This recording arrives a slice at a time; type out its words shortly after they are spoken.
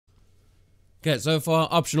Okay, so for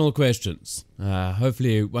optional questions,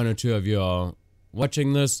 hopefully one or two of you are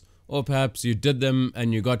watching this, or perhaps you did them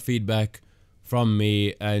and you got feedback from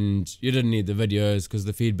me and you didn't need the videos because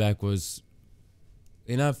the feedback was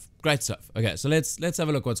enough. Great stuff. Okay, so let's have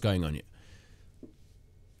a look what's going on here.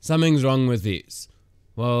 Something's wrong with these.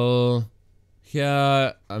 Well,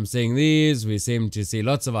 here I'm seeing these. We seem to see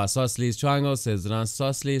lots of isosceles triangles. There's an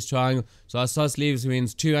isosceles triangle. So isosceles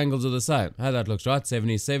means two angles are the same. How that looks, right?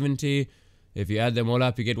 70, 70. If you add them all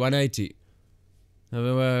up, you get 180.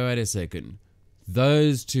 Now, wait a second.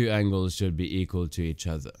 Those two angles should be equal to each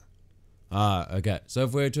other. Okay. So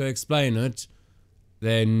if we were to explain it,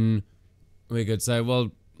 then we could say,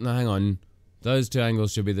 well, no, hang on. Those two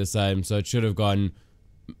angles should be the same. So it should have gone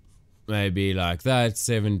maybe like that,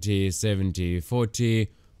 70, 70,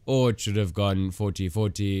 40. Or it should have gone 40,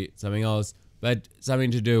 40, something else. But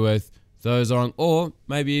something to do with those are wrong. Or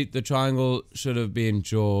maybe the triangle should have been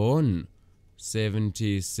drawn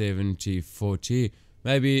 70, 70, 40.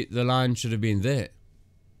 Maybe the line should have been there.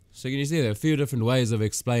 So can you see there are a few different ways of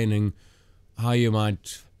explaining how you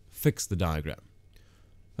might fix the diagram.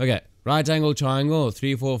 Okay, right angle triangle,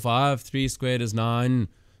 3, 4, 5. 3 squared is 9.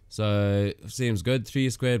 So seems good.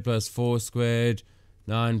 3 squared plus 4 squared.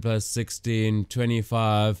 9 plus 16,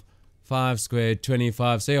 25. 5 squared,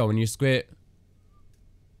 25. So yeah, when you square...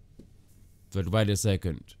 But wait a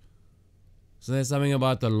second. So there's something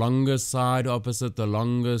about the longest side opposite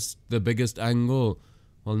the biggest angle.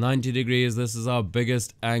 Well, 90 degrees, this is our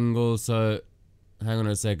biggest angle, so hang on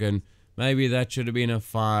a second. Maybe that should have been a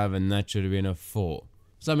 5 and that should have been a 4.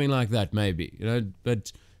 Something like that, maybe,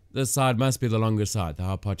 but this side must be the longest side, the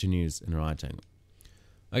hypotenuse in a right angle.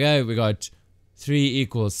 Okay, we got 3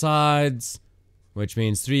 equal sides, which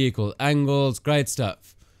means 3 equal angles. Great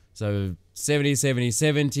stuff. So 70, 70,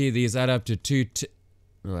 70, these add up to 2...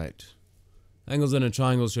 Right. Angles in a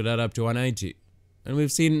triangle should add up to 180. And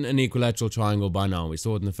we've seen an equilateral triangle by now. We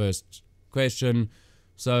saw it in the first question.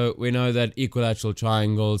 So we know that equilateral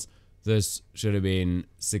triangles, this should have been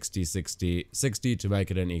 60, 60, 60 to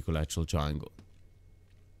make it an equilateral triangle.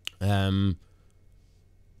 Okay.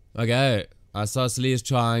 Isosceles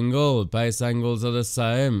triangle. Base angles are the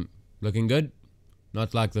same. Looking good.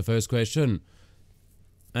 Not like the first question.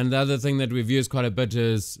 And the other thing that we've used quite a bit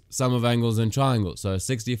is sum of angles in triangles. So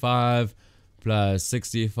 65... plus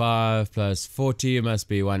 65 plus 40 must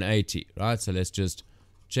be 180, right? So let's just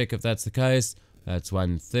check if that's the case. That's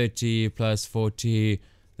 130 plus 40.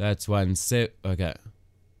 That's 170. Okay.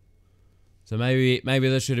 So maybe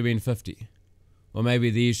this should have been 50. Or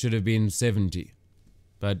maybe these should have been 70.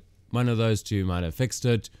 But one of those two might have fixed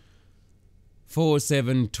it. 4,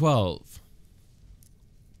 7, 12.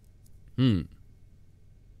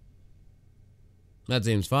 That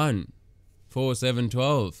seems fine. 4, 7,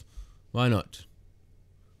 12. Why not?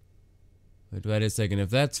 But wait a second. If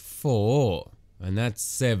that's 4 and that's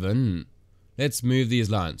 7, let's move these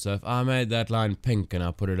lines. So if I made that line pink and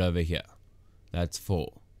I put it over here, that's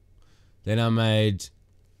 4. Then I made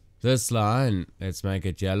this line, let's make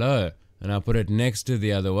it yellow, and I put it next to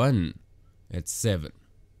the other one, it's 7.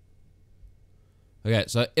 Okay,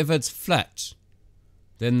 so if it's flat,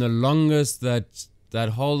 then the longest that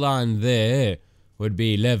whole line there would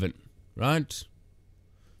be 11, right?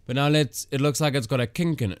 But now it looks like it's got a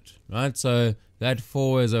kink in it, right? So that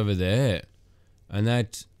 4 is over there. And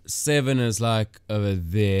that 7 is like over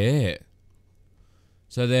there.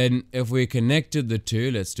 So then if we connected the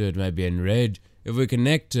two, let's do it maybe in red. If we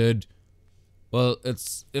connected, well,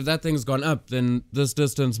 if that thing's gone up, then this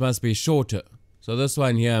distance must be shorter. So this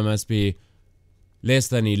one here must be less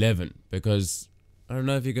than 11. Because, I don't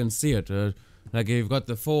know if you can see it. Like if you've got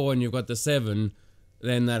the 4 and you've got the 7,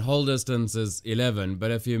 then that whole distance is 11. But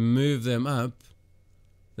if you move them up,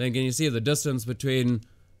 then can you see the distance between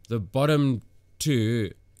the bottom two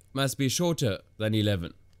must be shorter than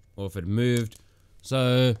 11. Or if it moved.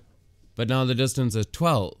 So, but now the distance is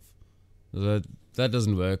 12. So that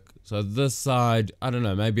doesn't work. So this side, I don't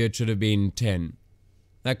know, maybe it should have been 10.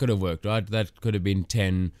 That could have worked, right? That could have been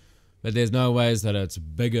 10. But there's no ways that it's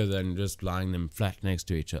bigger than just lying them flat next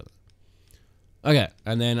to each other. Okay,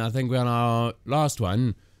 and then I think we're on our last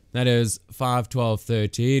one. That is 5, 12,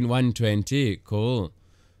 13, 120. Cool.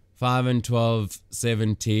 5 and 12,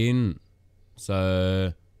 17.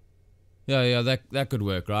 So, yeah, that could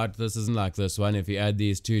work, right? This isn't like this one. If you add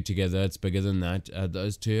these two together, it's bigger than that. Add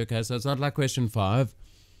those two. Okay, so it's not like question 5.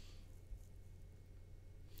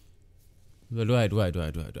 But wait.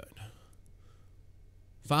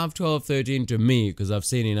 5, 12, 13 to me, because I've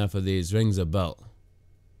seen enough of these, rings a bell.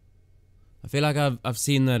 I feel like I've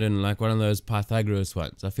seen that in like one of those Pythagoras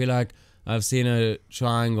ones. I feel like I've seen a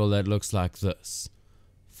triangle that looks like this.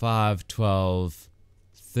 5, 12,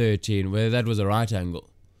 13, where that was a right angle.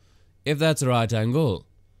 If that's a right angle,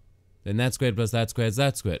 then that squared plus that squared is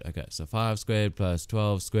that squared. Okay, so 5 squared plus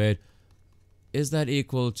 12 squared. Is that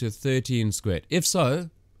equal to 13 squared? If so,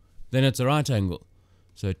 then it's a right angle.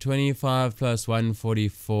 So 25 plus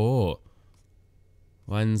 144,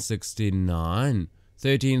 169.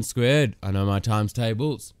 13 squared. I know my times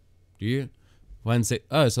tables. Do you?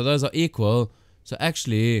 Oh, so those are equal. So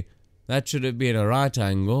actually, that should have been a right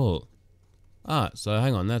angle. So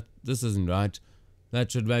hang on. This isn't right.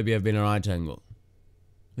 That should maybe have been a right angle.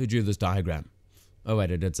 Who drew this diagram? Oh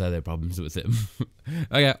wait, I did say there are problems with him.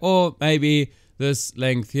 Okay, or maybe this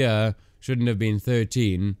length here shouldn't have been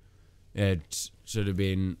 13. It should have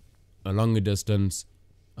been a longer distance.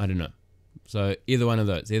 I don't know. So either one of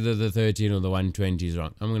those, either the 13 or the 120 is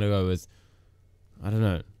wrong. I'm going to go with, I don't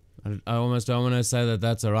know. I almost don't want to say that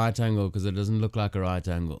that's a right angle because it doesn't look like a right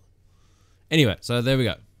angle. Anyway, so there we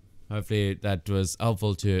go. Hopefully that was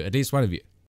helpful to at least one of you.